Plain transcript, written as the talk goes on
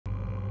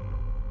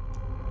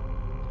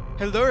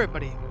Hello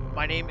everybody,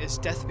 my name is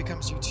Death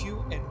Becomes You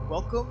 2 and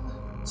welcome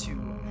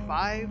to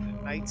Five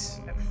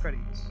Nights at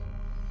Freddy's.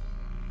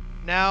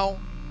 Now,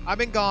 I've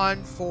been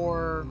gone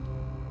for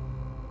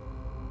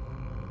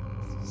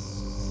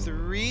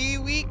 3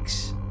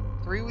 weeks?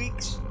 3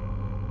 weeks?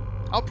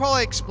 I'll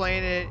probably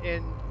explain it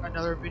in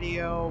another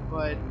video,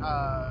 but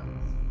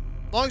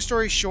long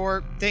story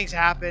short, things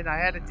happened, I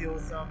had to deal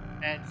with them,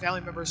 and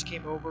family members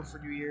came over for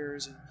New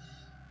Year's, and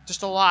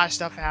just a lot of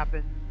stuff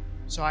happened.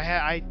 So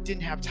I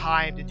didn't have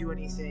time to do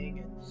anything,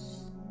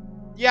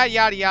 and yada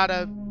yada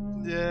yada,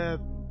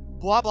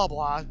 blah blah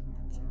blah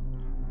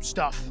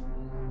stuff.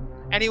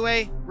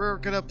 Anyway, we're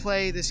gonna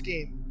play this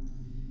game.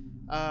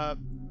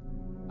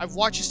 I've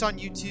watched this on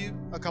YouTube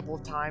a couple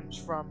of times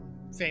from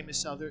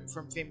famous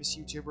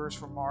YouTubers,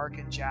 from Mark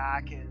and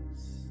Jack and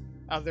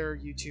other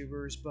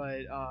YouTubers,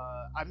 but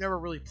I've never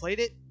really played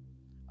it.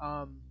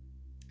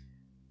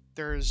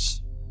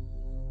 There's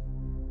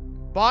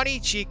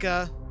Bonnie,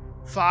 Chica,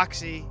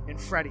 Foxy, and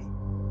Freddy,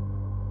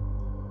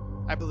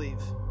 I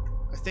believe.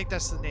 I think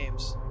that's the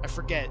names. I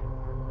forget.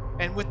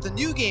 And with the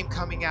new game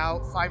coming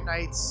out, Five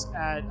Nights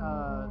at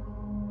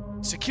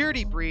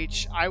Security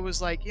Breach, I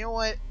was like, you know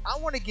what? I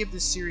want to give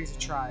this series a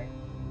try.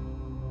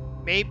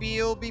 Maybe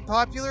it'll be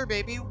popular,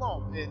 maybe it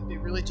won't. It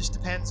really just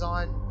depends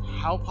on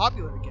how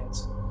popular it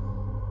gets.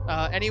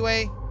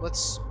 Anyway,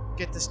 let's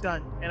get this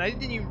done. And I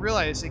didn't even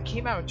realize it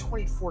came out in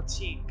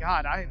 2014.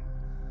 God,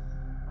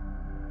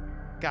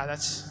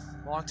 that's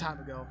a long time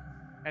ago.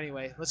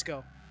 Anyway, let's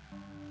go.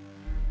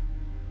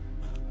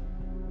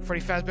 Freddy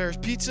Fazbear's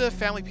Pizza,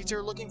 Family Pizza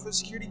are looking for a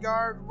security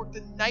guard. Work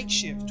the night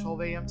shift,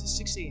 12 a.m. to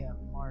 6 a.m.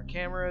 On our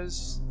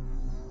cameras,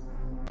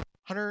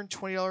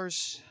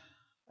 $120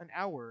 an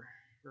hour,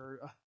 or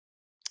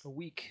a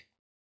week.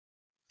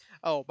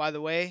 Oh, by the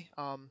way,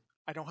 I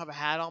don't have a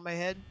hat on my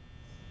head.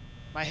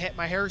 My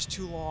hair is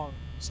too long,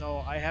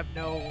 so I have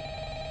no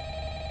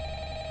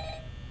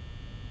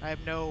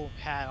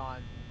hat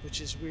on, which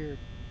is weird.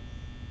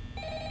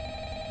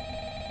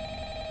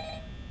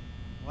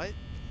 What?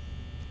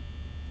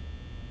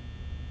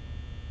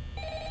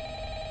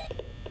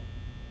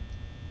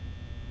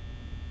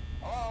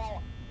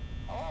 Hello?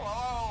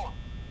 Hello?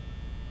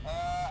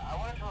 I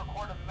wanted to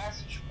record a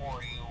message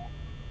for you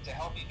to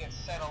help you get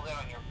settled in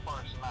on your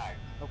first night.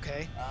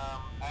 Okay.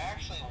 I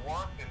actually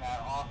worked in that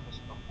office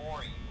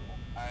before you.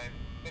 I'm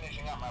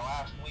finishing up my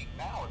last week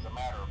now, as a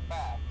matter of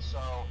fact,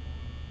 so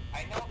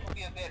I know it can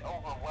be a bit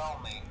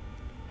overwhelming,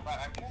 but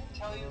I'm here to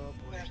tell you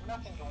there's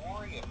nothing to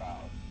worry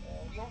about.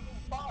 You'll be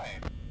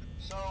fine.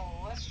 So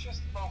let's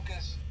just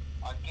focus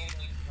on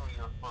getting you through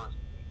your first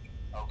week,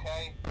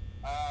 okay?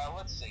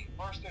 Let's see.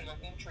 First, there's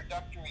an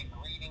introductory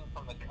greeting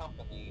from the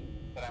company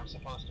that I'm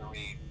supposed to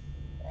read.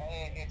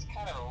 It's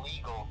kind of a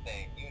legal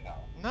thing, you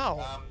know.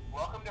 No.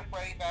 Welcome to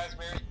Freddy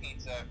Fazbear's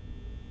Pizza,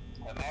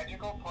 a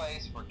magical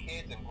place for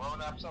kids and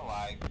grown-ups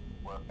alike,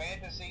 where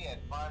fantasy and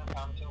fun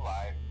come to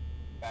life.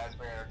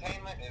 Fazbear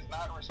Entertainment is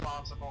not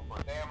responsible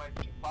for damage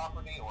to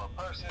property or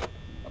person.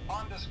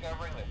 Upon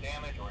discovering that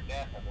damage or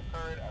death have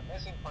occurred, a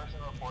missing person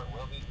report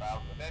will be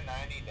filed within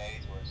 90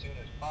 days, or as soon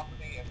as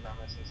property and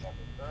premises have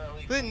been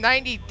thoroughly Within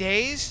 90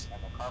 days?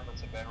 and the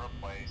carpets have been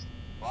replaced.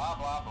 Blah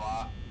blah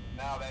blah.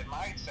 Now that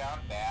might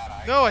sound bad.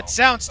 I No, know, it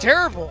sounds but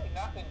terrible. there's really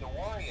nothing to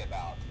worry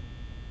about.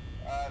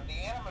 The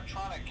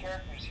animatronic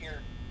characters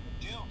here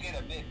do get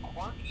a bit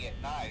quirky at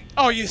night.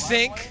 Oh, you Do I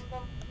think? blame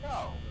them?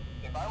 No.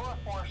 If I were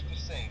forced to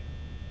sing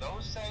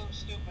those same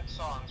stupid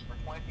songs for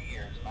 20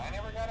 years and I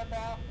never got a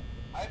bath,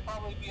 I'd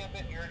probably be a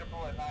bit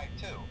irritable at night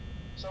too.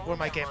 So What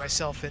am I getting remember,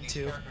 myself these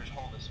into? characters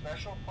hold a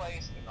special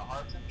place in the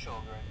hearts of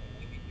children, and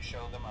we need to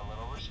show them a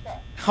little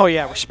respect. Oh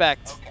yeah, Right?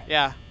 respect. Okay.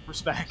 Yeah,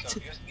 respect. So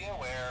just be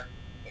aware,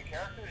 the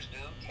characters do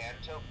tend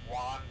to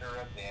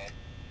wander a bit.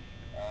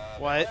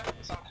 What? They're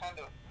in some kind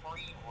of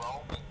free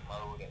roaming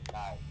mode at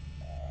night.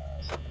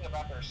 Something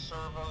about their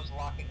servos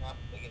locking up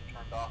if they get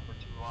turned off for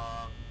too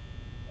long.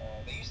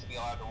 They used to be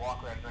allowed to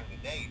walk around during the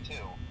day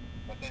too,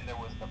 but then there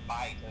was the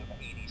bite of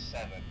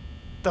 87.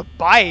 The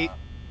bite?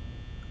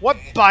 What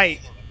It's bite?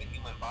 amazing that the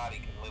human body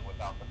can live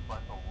without the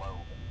frontal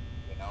lobe,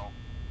 you know?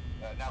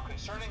 Now,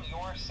 concerning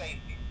your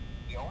safety,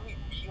 the only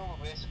real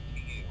risk to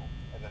you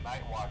as a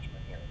night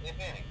watchman here, if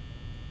any,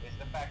 is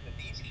the fact that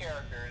these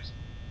characters,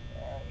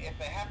 if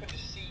they happen to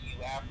see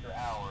you after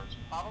hours,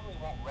 probably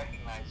won't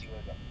recognize you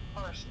as a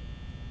person.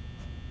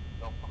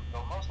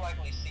 They'll most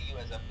likely see you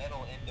as a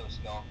metal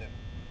endoskeleton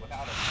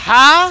without a...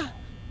 Huh?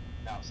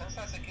 Now, since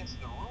that's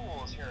against the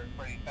rules here at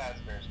Freddy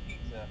Fazbear's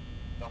Pizza,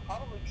 they'll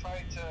probably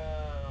try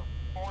to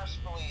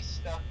forcefully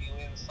stuff you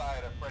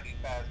inside a Freddy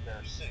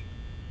Fazbear suit.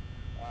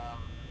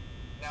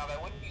 Now,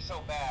 that wouldn't be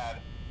so bad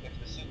if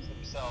the suits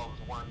themselves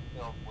weren't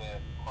filled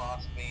with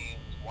cross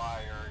beams,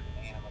 wires,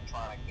 and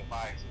animatronic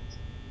devices,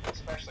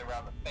 especially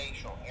around the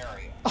facial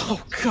area. Oh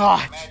So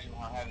God. imagine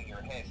how having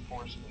your head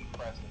forcefully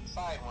pressed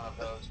inside one of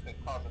those could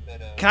cause a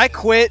bit of... Can I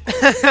quit?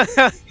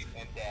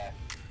 and death.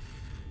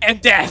 And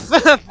death.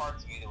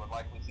 Parts of you that would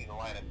likely see the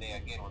light of day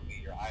again would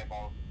be your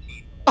eyeballs and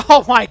teeth.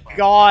 Oh my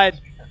God.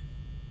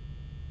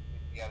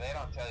 Yeah, they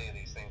don't tell you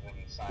these things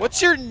technically be signed.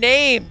 What's your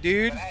name,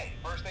 dude? But hey,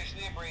 first station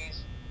of the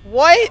breeze.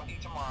 What? Talk to you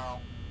tomorrow.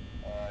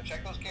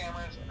 Check those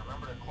cameras and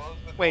remember to close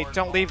the Wait, doors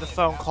don't leave the only if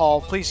phone call.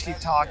 absolutely Please keep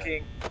necessary.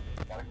 talking.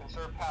 Gotta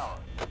conserve power.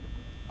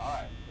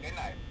 Alright, good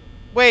night.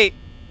 Wait.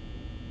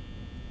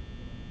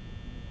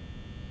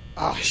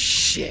 Oh,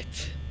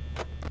 shit.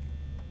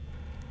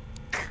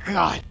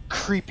 God,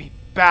 creepy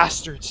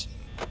bastards.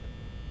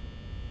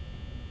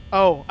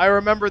 Oh, I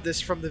remember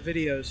this from the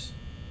videos.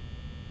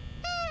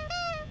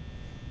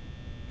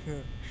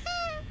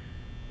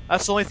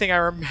 That's the only thing I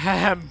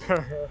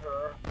remember.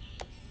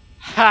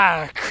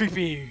 Ha!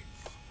 Creepy.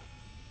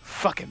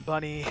 Fucking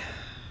bunny.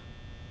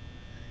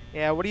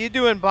 Yeah, what are you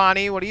doing,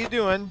 Bonnie? What are you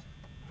doing?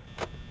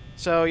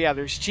 So, yeah,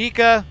 there's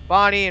Chica,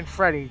 Bonnie, and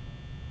Freddy.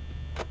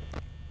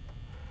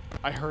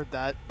 I heard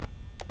that.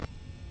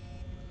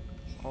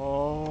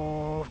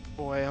 Oh,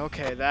 boy.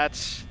 Okay,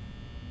 that's...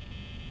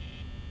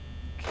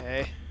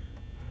 Okay.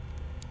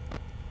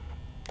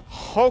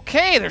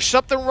 Okay, there's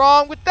something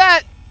wrong with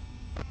that!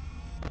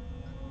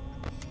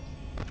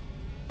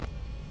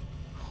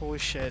 Holy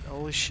shit,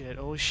 holy shit,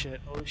 holy shit,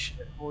 holy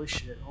shit, holy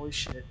shit, holy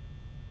shit.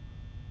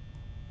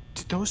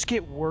 Did those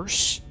get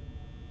worse?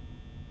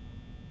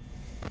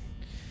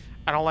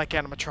 I don't like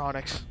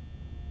animatronics.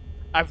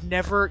 I've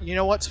never, you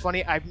know what's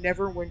funny? I've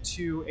never went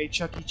to a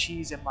Chuck E.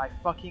 Cheese in my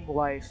fucking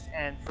life,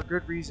 and for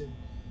good reason.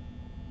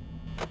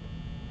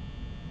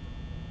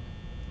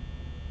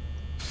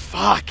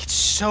 Fuck, it's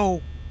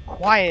so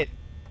quiet.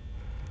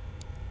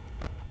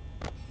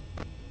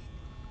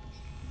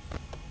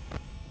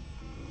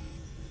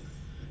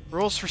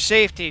 Rules for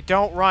safety: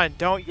 don't run,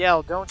 don't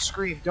yell, don't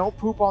scream, don't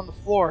poop on the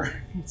floor.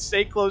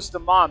 Stay close to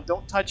mom,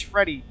 don't touch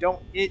Freddy, don't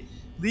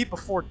leave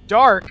before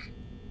dark.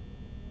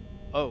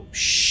 Oh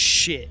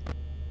shit.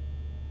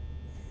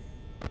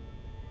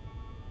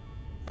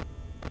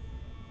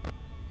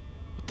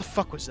 What the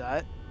fuck was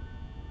that?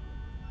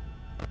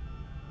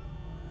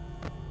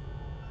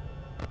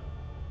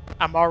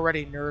 I'm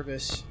already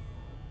nervous.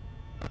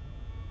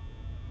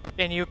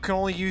 And you can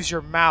only use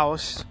your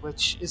mouse,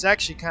 which is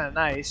actually kind of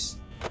nice.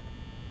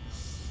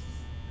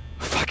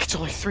 Fuck, it's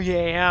only 3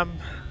 a.m.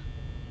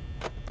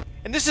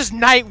 And this is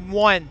night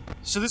 1,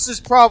 so this is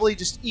probably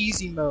just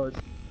easy mode.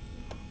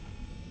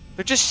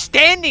 They're just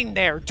standing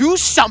there. Do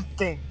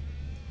something!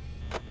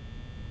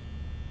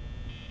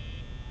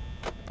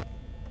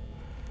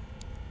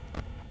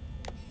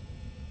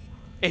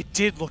 It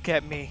did look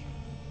at me.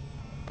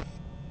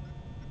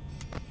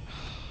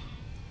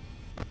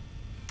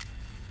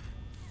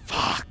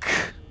 Fuck.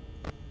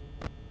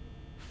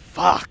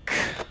 Fuck.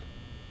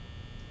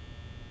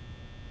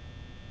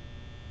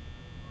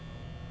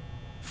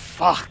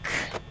 Fuck.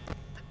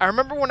 I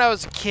remember when I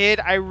was a kid,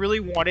 I really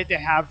wanted to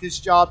have this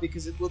job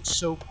because it looked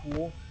so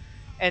cool.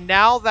 And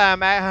now that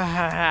I'm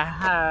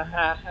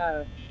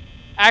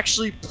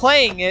actually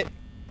playing it,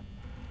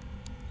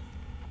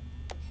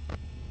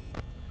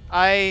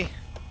 I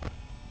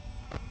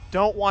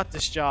don't want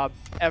this job,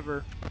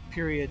 ever,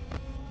 period.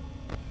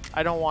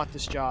 I don't want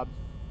this job.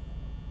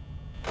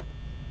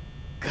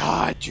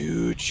 God,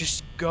 dude,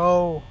 just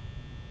go.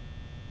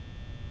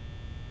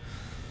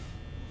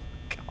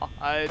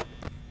 God.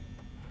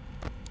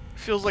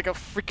 Feels like a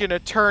freaking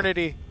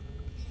eternity.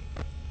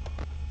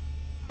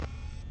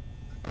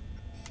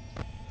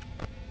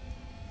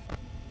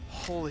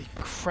 Holy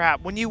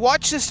crap. When you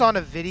watch this on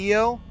a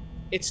video,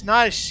 it's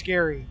not as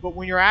scary. But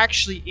when you're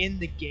actually in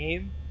the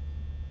game,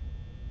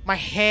 my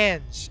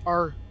hands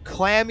are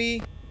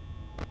clammy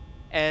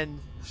and...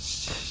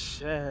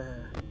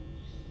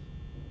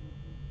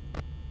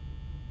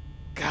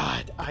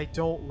 God, I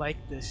don't like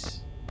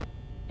this.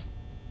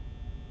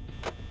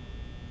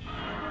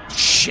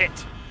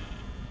 Shit.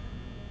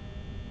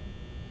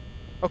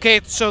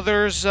 Okay, so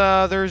there's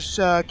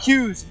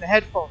cues in the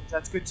headphones.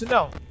 That's good to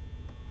know.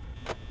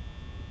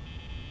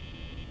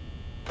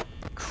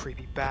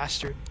 Creepy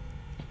bastard.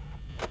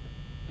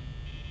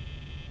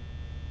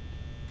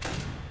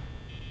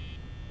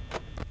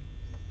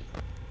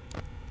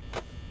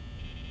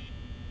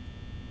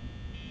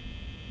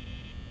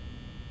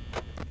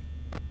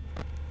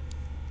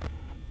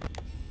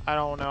 I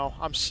don't know.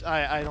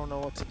 I don't know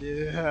what to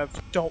do.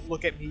 Don't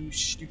look at me, you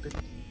stupid.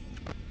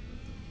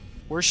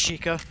 Where's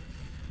Chica?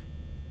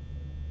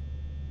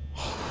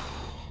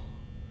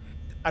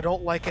 I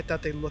don't like it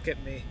that they look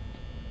at me.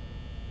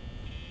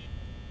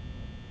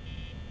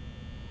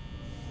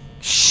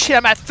 Shit,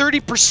 I'm at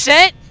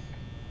 30%?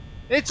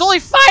 It's only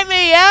 5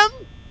 a.m.?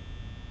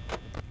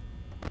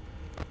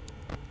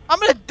 I'm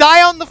gonna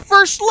die on the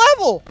first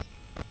level!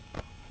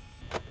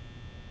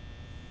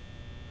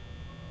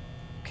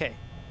 Okay.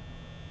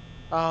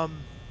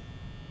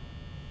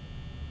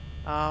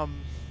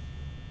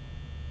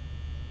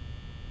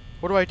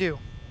 What do I do?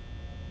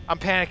 I'm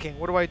panicking.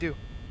 What do I do?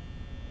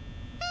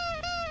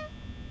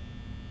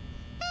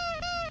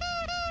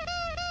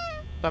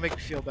 That'll make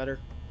me feel better.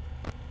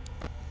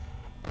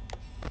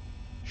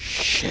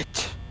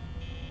 Shit.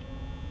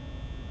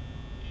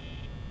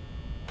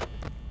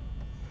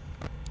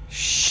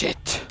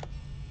 Shit.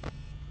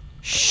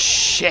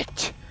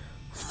 Shit.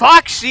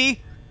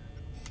 Foxy!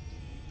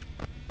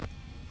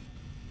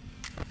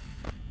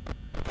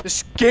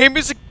 This game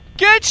is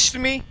against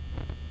me!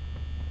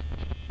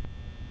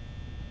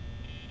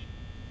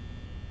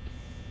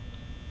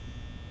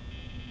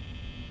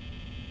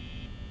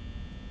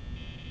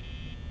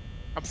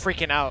 I'm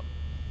freaking out.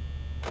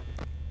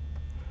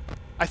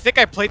 I think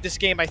I played this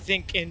game,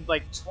 in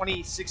like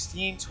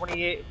 2016,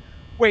 28.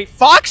 Wait,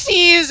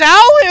 Foxy is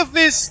out of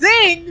this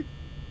thing!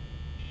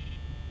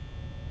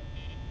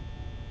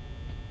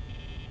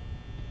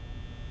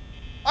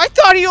 I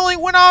thought he only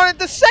went on at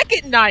the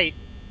second night!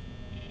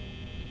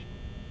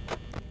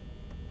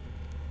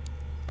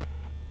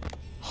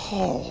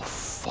 Oh,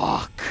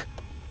 fuck.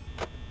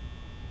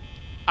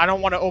 I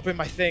don't want to open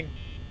my thing.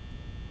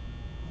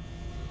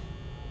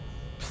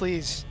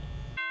 Please.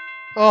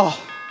 Oh.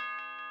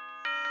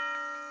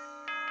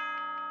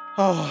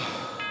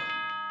 Oh.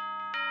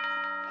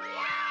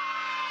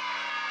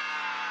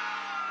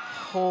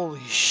 Holy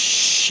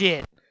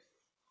shit.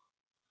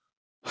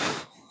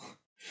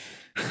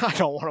 I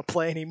don't want to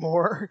play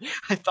anymore.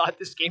 I thought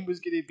this game was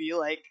going to be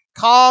like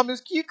calm as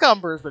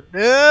cucumbers, but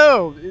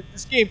no.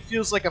 This game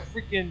feels like a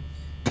freaking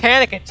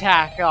panic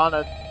attack on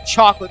a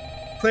chocolate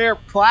clear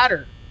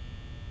platter.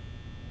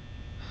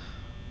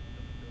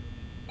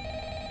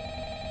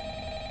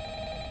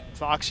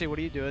 Foxy, what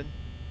are you doing?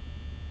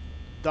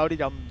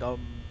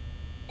 Dum-dum-dum.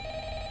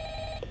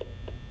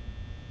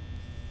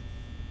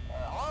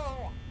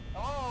 Hello?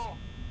 Hello?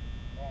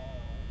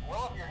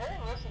 Well, if you're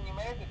hearing this and you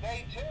made it to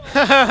day 2,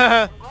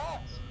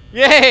 congrats.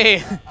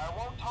 Yay! I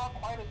won't talk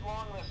quite as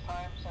long this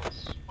time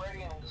since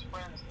Freddy and his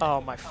friends...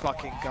 Oh my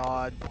fucking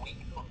god. The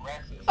week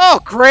progresses. Oh,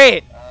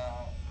 great!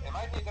 It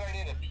might be a good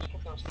idea to peek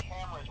at those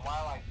cameras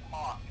while I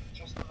talk,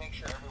 just to make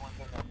sure everyone's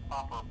in their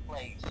proper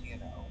place, you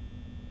know.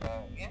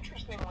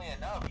 Interestingly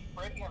enough,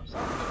 Freddy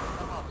himself doesn't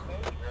come on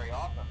stage very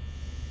often.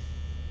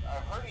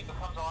 I've heard he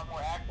becomes a lot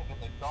more active in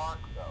the dark,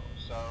 though,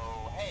 so,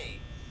 hey,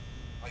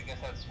 I guess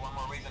that's one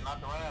more reason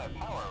not to run out of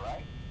power,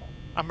 right?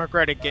 I'm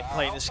regretting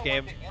playing this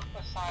game. I also want to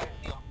emphasize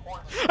the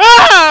importance of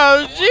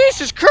Oh,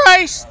 Jesus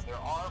Christ! there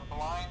are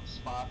blind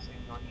spots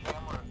in your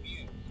camera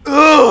view.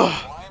 Ugh!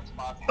 Blind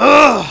spots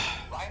Ugh!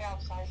 right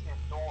outside your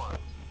doors.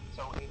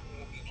 So if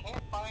you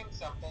can't find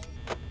something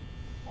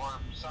or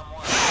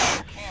someone on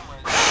your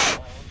cameras,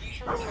 be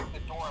sure to check the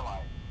door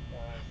light.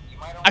 You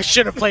might I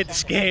should have played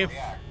this game.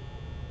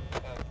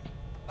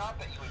 Not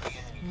that you would be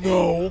in any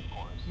No. danger, of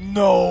course.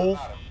 No.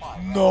 Not implied,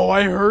 right? No,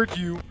 I heard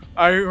you.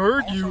 I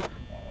heard you. Also,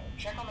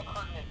 check on the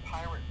curtain in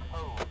Pirate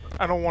Code.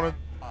 I don't want to.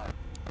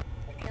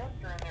 The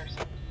character in there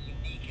seems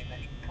unique in that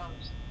he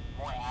becomes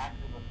more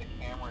active if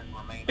the cameras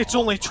remain. It's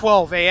only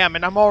 12 a.m.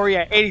 and I'm already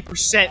at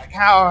 80%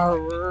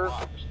 power.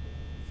 I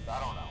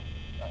don't know.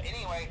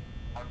 Anyway,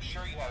 I'm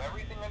sure you have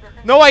everything under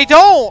control. No, I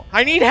don't.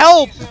 I need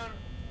help. See you soon.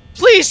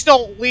 Please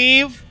don't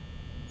leave.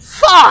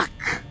 Fuck.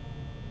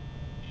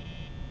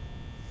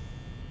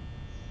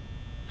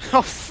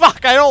 Oh,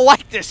 fuck. I don't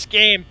like this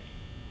game.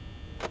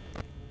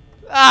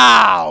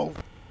 Ow.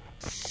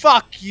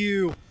 Fuck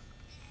you.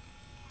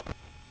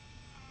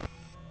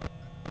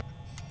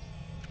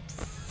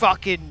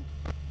 Fucking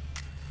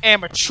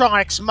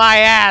animatronics, my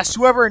ass.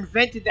 Whoever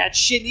invented that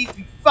shit needs to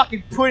be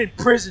fucking put in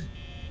prison.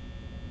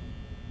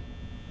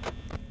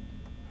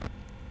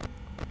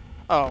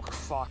 Oh,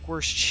 fuck.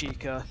 Where's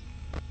Chica?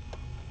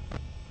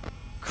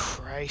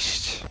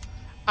 Christ.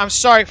 I'm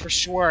sorry for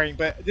swearing,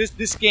 but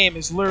this game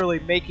is literally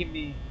making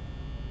me...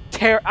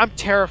 I'm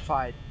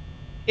terrified.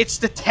 It's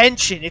the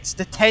tension. It's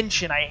the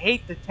tension. I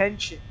hate the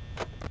tension.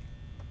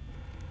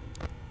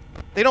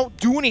 They don't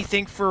do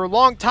anything for a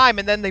long time,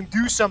 and then they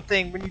do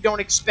something when you don't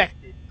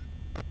expect it.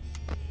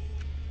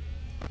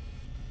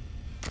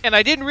 And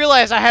I didn't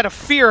realize I had a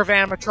fear of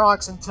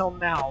animatronics until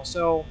now,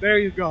 so there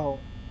you go.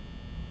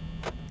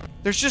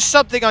 There's just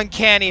something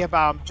uncanny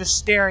about them just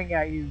staring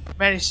at you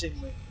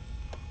menacingly.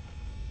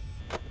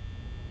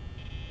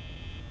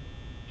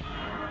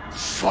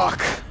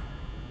 Fuck.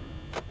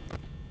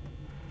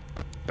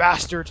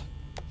 Bastard.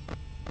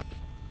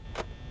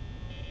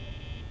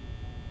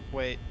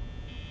 Wait.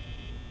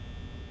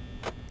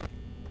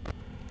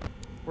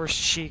 Where's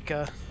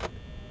Chica?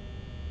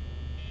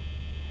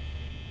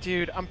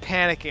 Dude, I'm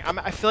panicking.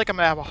 I feel like I'm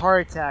gonna have a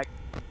heart attack.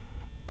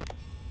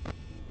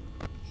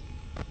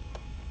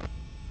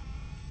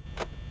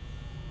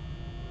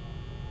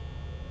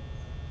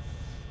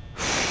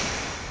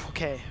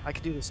 Okay, I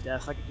can do this,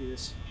 Death. I can do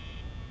this.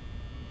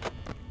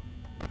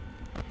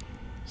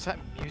 Is that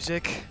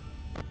music?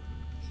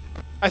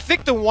 I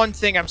think the one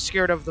thing I'm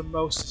scared of the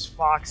most is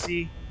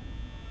Foxy.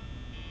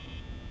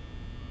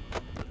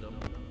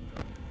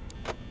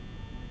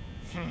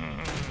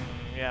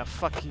 Yeah,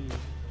 fuck you.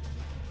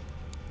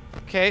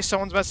 Okay,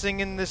 someone's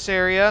messing in this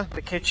area,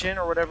 the kitchen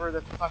or whatever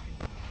the fucking...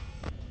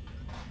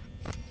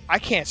 I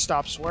can't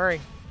stop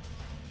swearing.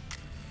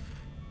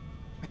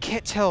 I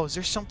can't tell. Is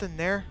there something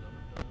there?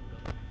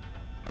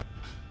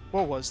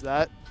 What was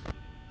that?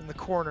 In the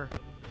corner.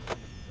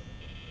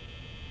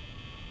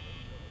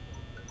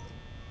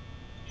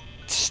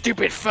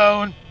 Stupid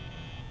phone!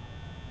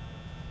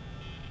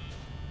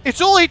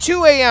 It's only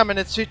 2 a.m. and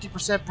it's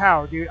 50%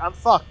 power, dude. I'm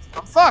fucked.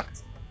 I'm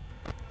fucked!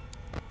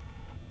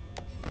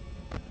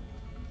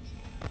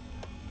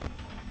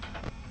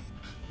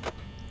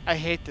 I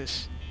hate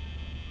this.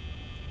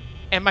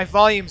 And my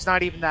volume's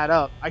not even that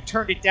up. I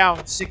turned it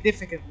down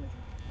significantly.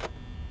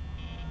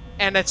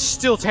 And it's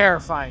still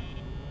terrifying.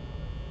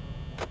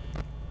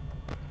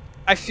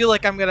 I feel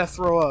like I'm gonna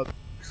throw up.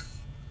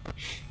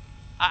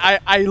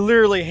 I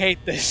literally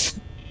hate this.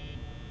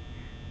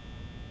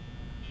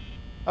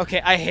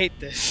 Okay, I hate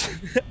this.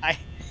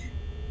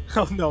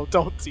 Oh no,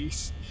 don't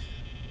tease.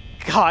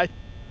 God,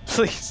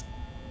 please.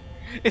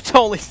 It's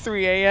only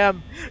 3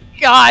 a.m.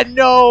 God,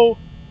 no!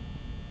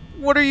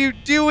 What are you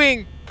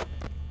doing?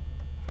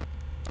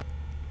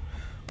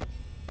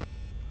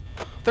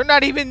 They're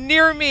not even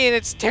near me and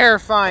it's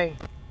terrifying.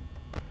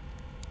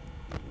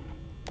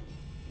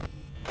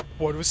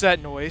 What was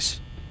that noise?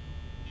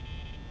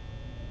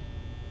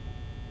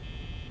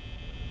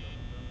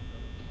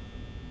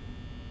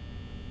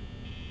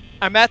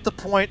 I'm at the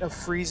point of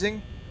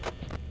freezing.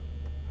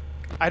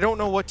 I don't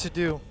know what to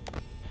do.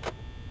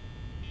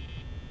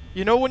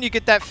 You know when you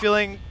get that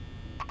feeling?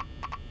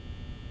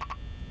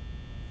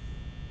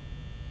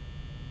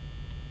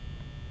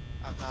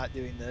 I'm not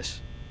doing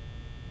this.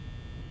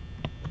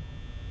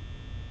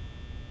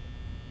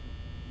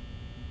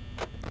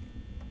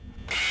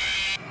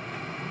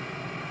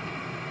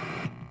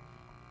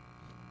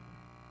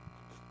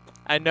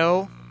 I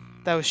know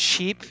that was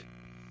cheap,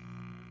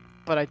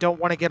 but I don't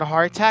want to get a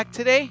heart attack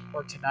today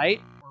or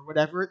tonight or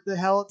whatever the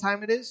hell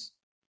time it is.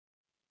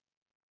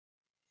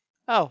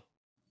 Oh,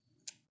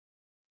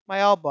 my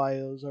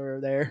albios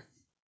are there.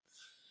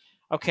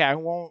 Okay, I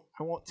won't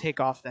take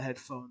off the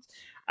headphones.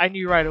 I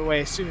knew right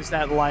away as soon as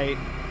that light.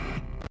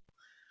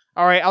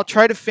 All right, I'll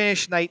try to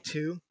finish night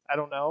 2. I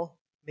don't know,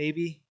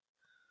 maybe.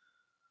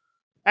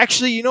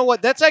 Actually, you know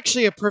what? That's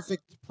actually a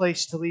perfect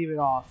place to leave it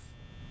off.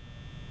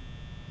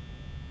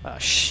 Oh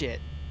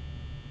shit.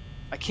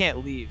 I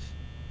can't leave.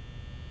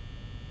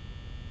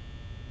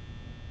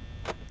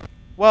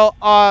 Well,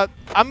 I'm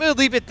gonna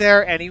leave it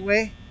there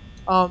anyway.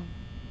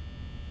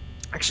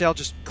 Actually, I'll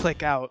just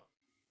click out.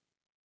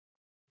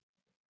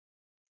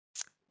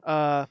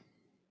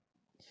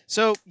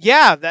 So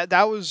yeah,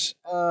 that was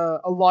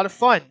a lot of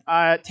fun.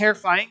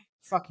 Terrifying,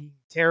 fucking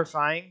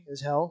terrifying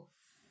as hell.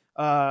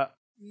 Uh,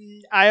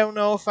 I don't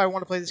know if I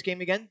want to play this game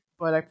again,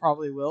 but I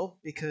probably will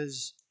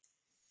because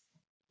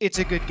it's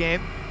a good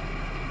game.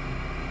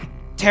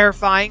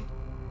 Terrifying,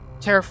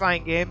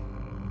 terrifying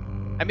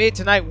game. I made it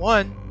to night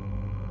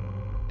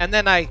 1, and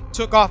then I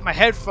took off my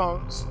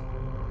headphones.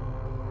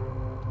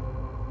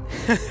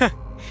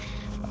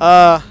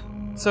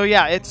 So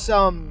yeah, it's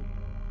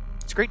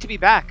great to be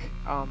back.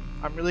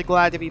 I'm really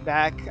glad to be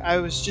back. I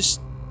was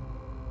just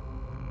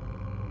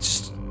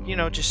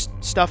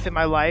stuff in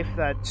my life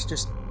that's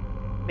just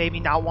made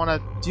me not want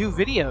to do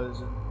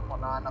videos and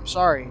whatnot. And I'm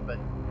sorry, but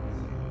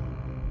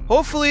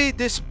hopefully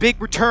this big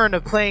return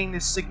of playing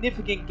this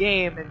significant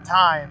game in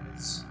time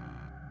is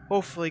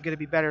hopefully going to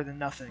be better than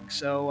nothing.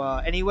 So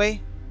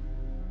anyway,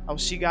 I'll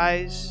see you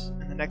guys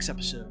in the next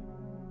episode.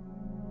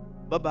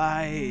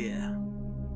 Bye-bye.